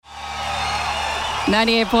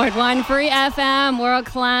98.1 Free FM,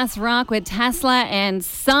 world-class rock with Tesla and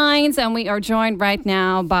Signs. And we are joined right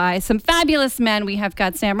now by some fabulous men. We have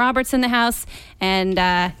got Sam Roberts in the house and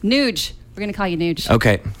Nuge. We're going to call you Nuge.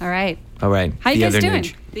 Okay. All right. All right. How you guys doing?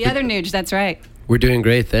 Nuge. The other Nuge, that's right. We're doing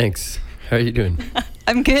great, thanks. How are you doing?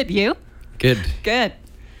 I'm good. You? Good. Good.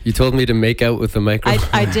 You told me to make out with the microphone.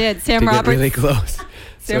 I did. Sam to Roberts. Get really close.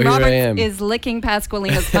 Sam Roberts is licking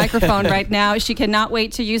Pasqualina's microphone right now. She cannot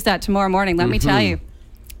wait to use that tomorrow morning, let me tell you.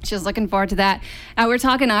 She's looking forward to that. We're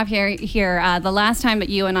talking off here. The last time that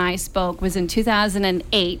you and I spoke was in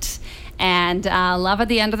 2008, and Love at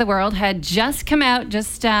the End of the World had just come out,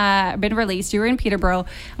 just been released. You were in Peterborough,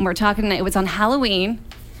 and we're talking, it was on Halloween,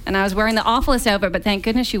 and I was wearing the awfulest outfit, but thank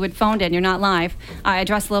goodness you would phoned in. You're not live. I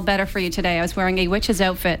dressed a little better for you today. I was wearing a witch's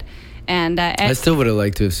outfit. And I still would have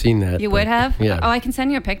liked to have seen that. You would have? Yeah. Oh, I can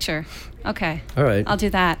send you a picture. Okay. All right. I'll do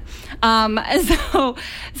that.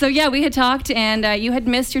 So yeah, we had talked, and you had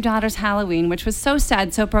missed your daughter's Halloween, which was so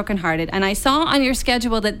sad, so brokenhearted. And I saw on your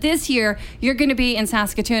schedule that this year you're going to be in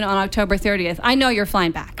Saskatoon on October 30th. I know you're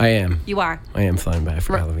flying back. I am. You are? I am flying back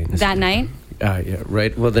for Halloween this that year. night? Yeah,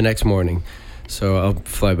 right. Well, the next morning. So I'll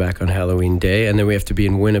fly back on Halloween Day, and then we have to be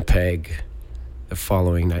in Winnipeg the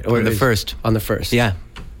following night. Or the first. On the 1st. Yeah.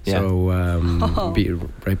 So be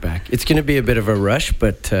right back. It's going to be a bit of a rush,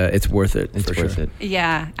 but it's worth it. It's worth it.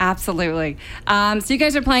 Yeah, absolutely. So you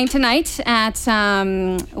guys are playing tonight at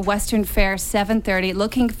Western Fair, 7:30.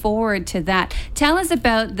 Looking forward to that. Tell us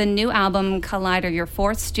about the new album, Collider, your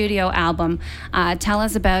 4th studio album. Tell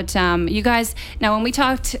us about you guys. Now, when we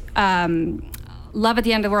talked Love at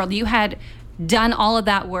the End of the World, you had done all of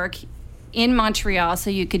that work in Montreal so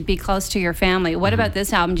you could be close to your family. What about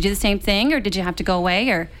this album? Did you do the same thing, or did you have to go away?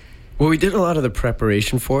 Or Well, we did a lot of the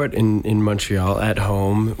preparation for it in Montreal at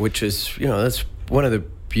home, which is, that's one of the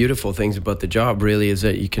beautiful things about the job, really, is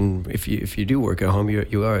that you can, if you do work at home,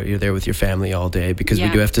 you're there with your family all day, because we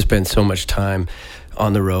do have to spend so much time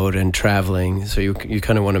on the road and traveling, so you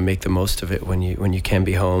kind of want to make the most of it when you can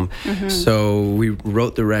be home. So we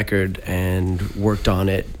wrote the record and worked on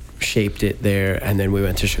it, shaped it there, and then we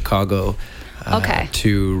went to Chicago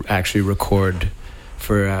to actually record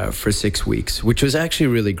for 6 weeks, which was actually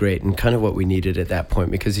really great and kind of what we needed at that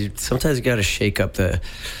point, because sometimes you got to shake up the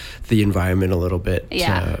environment a little bit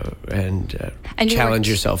and challenge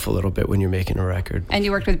yourself a little bit when you're making a record. And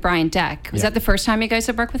you worked with Brian Deck. Was that the first time you guys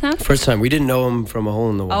had worked with him? First time. We didn't know him from a hole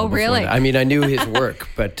in the wall. Oh, really? I mean, I knew his work,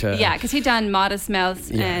 but yeah, because he'd done Modest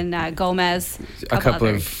Mouth and Gomez, a couple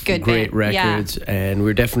of great records, and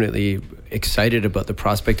we're definitely excited about the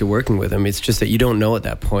prospect of working with him. It's just that you don't know at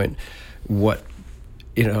that point what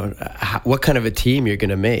kind of a team you're going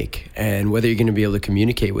to make and whether you're going to be able to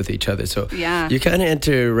communicate with each other. So you kind of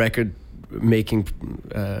enter record making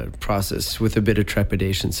process with a bit of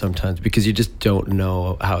trepidation sometimes, because you just don't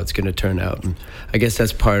know how it's going to turn out. And I guess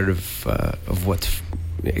that's part of what's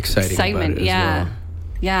exciting about it as well.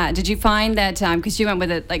 Yeah. Did you find that, because you went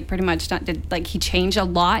with it like pretty much, did he change a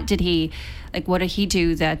lot? Did he, what did he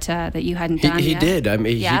do that you hadn't done He yet? did. I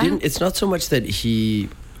mean, he didn't. It's not so much that he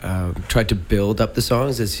tried to build up the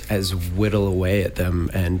songs as whittle away at them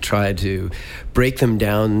and try to break them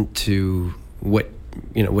down to what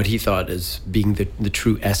he thought as being the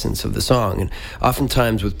true essence of the song. And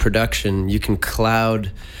oftentimes with production, you can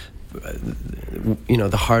cloud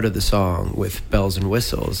the heart of the song with bells and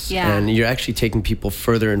whistles, and you're actually taking people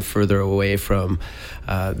further and further away from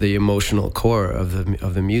the emotional core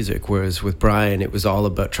of the music. Whereas with Brian, it was all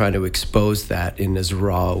about trying to expose that in as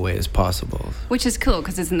raw a way as possible. Which is cool,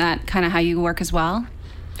 because isn't that kind of how you work as well?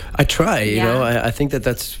 I try, I think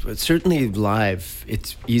that's certainly live.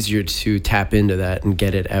 It's easier to tap into that and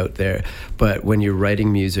get it out there. But when you're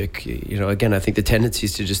writing music, again, I think the tendency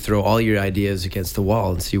is to just throw all your ideas against the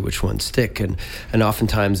wall and see which ones stick. And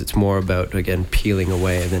oftentimes it's more about, again, peeling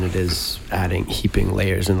away than it is heaping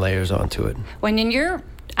layers and layers onto it. When you're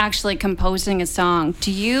actually composing a song,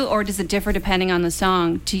 or does it differ depending on the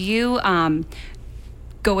song? Do you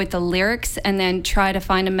go with the lyrics and then try to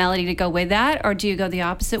find a melody to go with that, or do you go the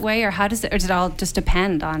opposite way, or how does it, or does it all just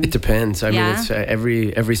depend on? It depends. I mean, it's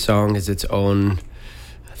every song is its own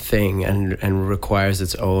thing and requires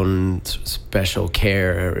its own special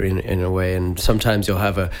care in a way. And sometimes you'll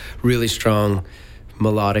have a really strong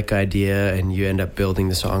melodic idea and you end up building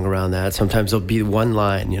the song around that. Sometimes there'll be one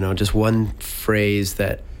line, just one phrase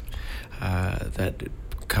that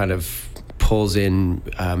kind of pulls in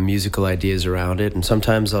musical ideas around it, and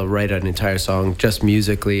sometimes I'll write an entire song just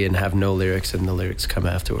musically and have no lyrics, and the lyrics come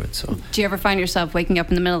afterwards. So, do you ever find yourself waking up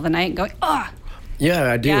in the middle of the night and going, "Oh"?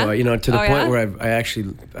 Yeah, I do. Yeah? To the point where I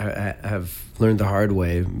have learned the hard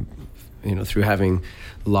way, through having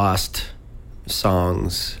lost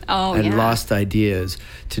songs and lost ideas,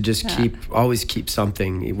 to just always keep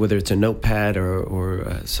something, whether it's a notepad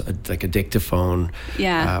or like a dictaphone,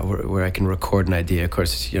 where I can record an idea. Of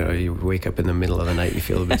course, you wake up in the middle of the night, you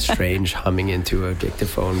feel a bit strange humming into a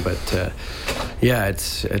dictaphone, but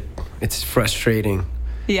it's frustrating.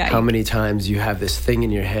 Yeah. How many times you have this thing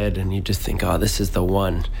in your head and you just think, oh, this is the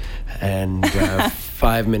one, and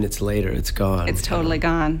 5 minutes later it's gone. It's totally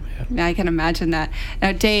gone. Yeah. I can imagine that.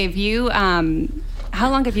 Now, Dave, you how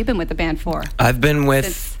long have you been with the band for? I've been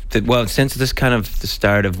with since this kind of the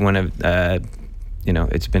start of one of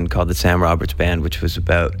it's been called the Sam Roberts Band, which was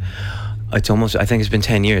about, I think it's been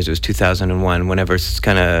 10 years. It was 2001. Whenever it's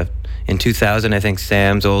kind of in 2000, I think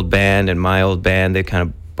Sam's old band and my old band, they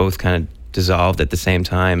both dissolved at the same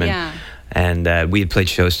time, and we had played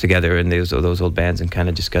shows together in those old bands and kind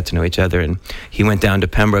of just got to know each other. And he went down to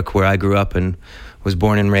Pembroke, where I grew up and was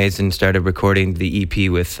born and raised, and started recording the EP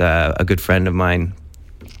with a good friend of mine,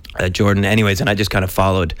 Jordan. Anyways, and I just kind of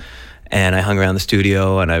followed, and I hung around the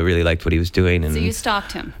studio, and I really liked what he was doing. And so you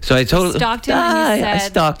stalked him. So I totally stalked him. I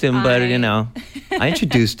stalked him, but I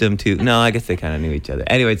introduced him to. No, I guess they kind of knew each other.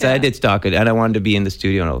 Anyways, I did stalk it, and I wanted to be in the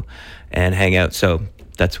studio and hang out. So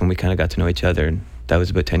that's when we kind of got to know each other, and that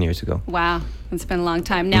was about 10 years ago. Wow, it's been a long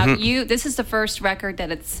time. Now, this is the first record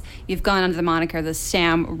that you've gone under the moniker the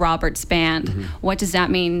Sam Roberts Band. What does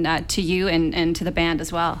that mean to you and to the band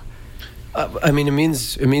as well? I mean, it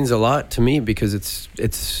means a lot to me, because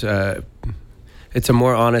it's a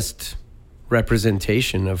more honest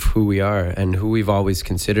representation of who we are and who we've always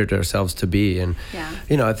considered ourselves to be. And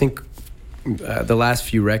I think the last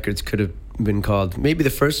few records could have been called, maybe the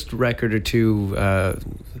first record or two,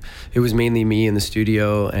 it was mainly me in the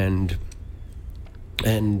studio, and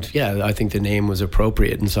I think the name was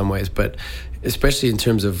appropriate in some ways, but especially in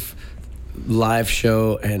terms of live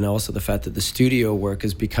show, and also the fact that the studio work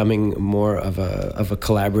is becoming more of a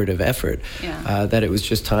collaborative effort, that it was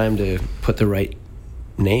just time to put the right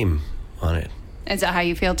name on it. Is that how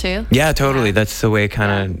you feel too? Yeah, totally. Yeah. That's the way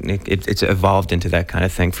it's evolved into that kind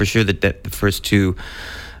of thing. For sure, that the first two,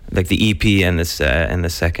 like the EP and the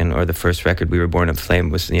second, or the first record, We Were Born in Flame,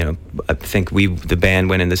 was, I think the band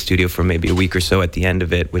went in the studio for maybe a week or so at the end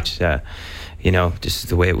of it, which just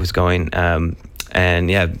the way it was going.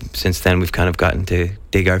 And since then we've kind of gotten to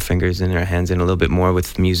dig our fingers and our hands in a little bit more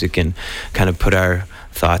with music, and kind of put our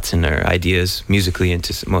thoughts and our ideas musically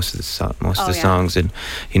into most of the songs. And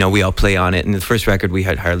we all play on it. And the first record we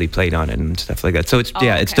had hardly played on it and stuff like that. So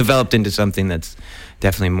it's developed into something that's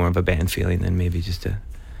definitely more of a band feeling than maybe just a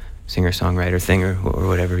singer-songwriter thing, or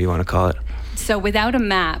whatever you want to call it. So Without a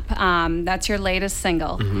Map, that's your latest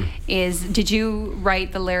single. Did you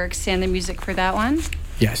write the lyrics and the music for that one?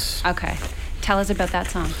 Yes. Okay. Tell us about that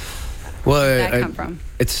song. Well, where did that come from?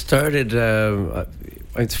 It started,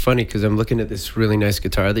 it's funny because I'm looking at this really nice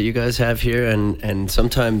guitar that you guys have here, and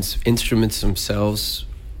sometimes instruments themselves,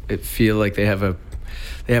 feel like they have a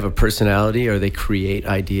personality, or they create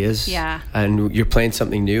ideas. Yeah. And you're playing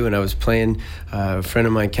something new, and I was playing, a friend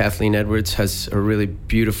of mine, Kathleen Edwards, has a really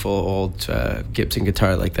beautiful old Gibson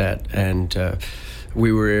guitar like that, and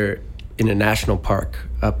we were in a national park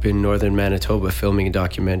up in northern Manitoba filming a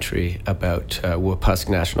documentary about Wapusk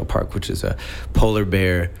National Park, which is a polar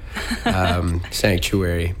bear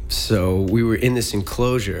sanctuary. So we were in this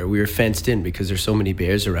enclosure. We were fenced in because there's so many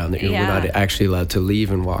bears around that we're not actually allowed to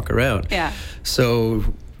leave and walk around. Yeah. So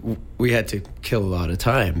we had to kill a lot of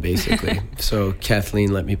time, basically. So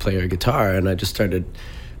Kathleen let me play her guitar, and I just started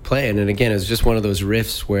playing. And again, it was just one of those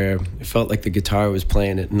riffs where it felt like the guitar was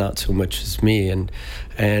playing it, not so much as me. And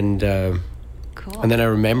cool. And then I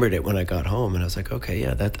remembered it when I got home, and I was like, okay,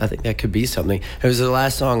 I think that could be something. It was the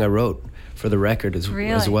last song I wrote for the record as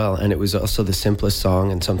well, and it was also the simplest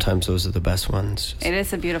song, and sometimes those are the best ones. It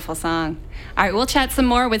is a beautiful song. All right, we'll chat some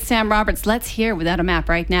more with Sam Roberts. Let's hear Without a Map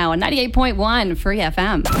right now on 98.1 Free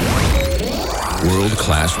FM.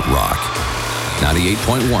 World-class rock.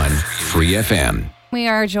 98.1 Free FM. We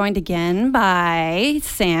are joined again by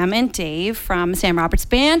Sam and Dave from Sam Roberts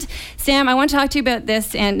Band. Sam, I want to talk to you about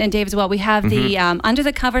this, and Dave as well. We have the Under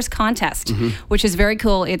the Covers contest, which is very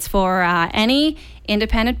cool. It's for any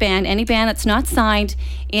independent band, any band that's not signed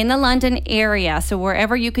in the London area. So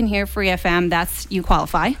wherever you can hear Free FM, you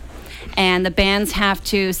qualify. And the bands have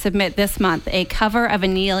to submit this month a cover of a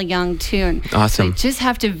Neil Young tune. Awesome. They just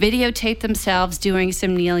have to videotape themselves doing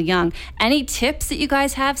some Neil Young. Any tips that you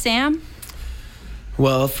guys have, Sam?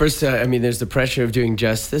 Well, first, I mean, there's the pressure of doing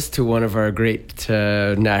justice to one of our great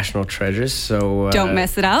national treasures. So don't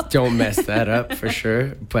mess it up. Don't mess that up for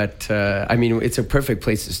sure. But I mean, it's a perfect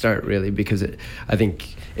place to start, really, because I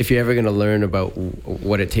think if you're ever going to learn about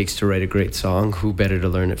what it takes to write a great song, who better to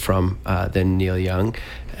learn it from than Neil Young?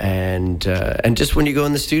 And just when you go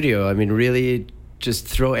in the studio, I mean, really, just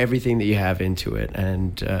throw everything that you have into it,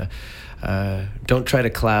 and don't try to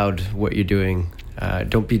cloud what you're doing.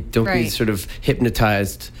 Don't be sort of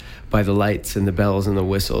hypnotized by the lights and the bells and the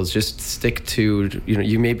whistles. Just stick to,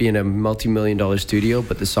 you may be in a multi-million-dollar studio,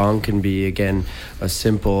 but the song can be, again, a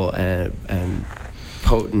simple and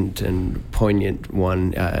potent and poignant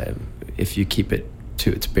one if you keep it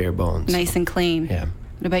to its bare bones. Nice and clean. Yeah.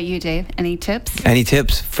 What about you, Dave? Any tips? Any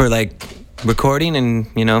tips for recording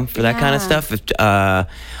and for that kind of stuff?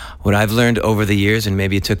 What I've learned over the years, and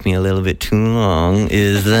maybe it took me a little bit too long,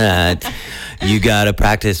 is that you gotta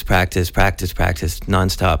practice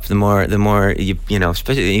nonstop. The more you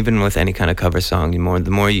especially even with any kind of cover song,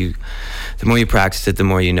 the more you practice it, the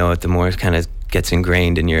more you know it, the more it kind of gets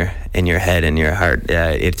ingrained in your head and your heart.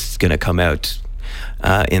 It's gonna come out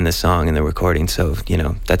in the song and the recording. So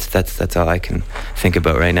that's all I can think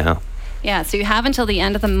about right now. Yeah, so you have until the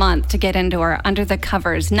end of the month to get into our Under the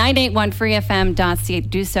Covers, 981freefm.ca to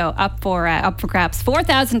do so. Up for grabs,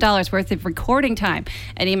 $4,000 worth of recording time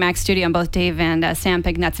at EMAX Studio on both Dave and Sam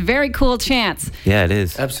Pignat's. Very cool chance. Yeah, it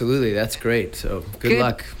is. Absolutely, that's great. So good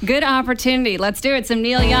luck. Good opportunity. Let's do it. Some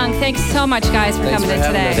Neil Young. Thanks so much, guys, for coming in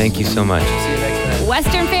today. Thank you so much. See you next time.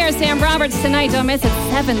 Western Fair, Sam Roberts tonight. Don't miss it,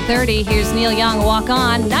 7:30. Here's Neil Young, Walk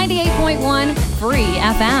On, 98.1 Free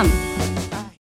FM.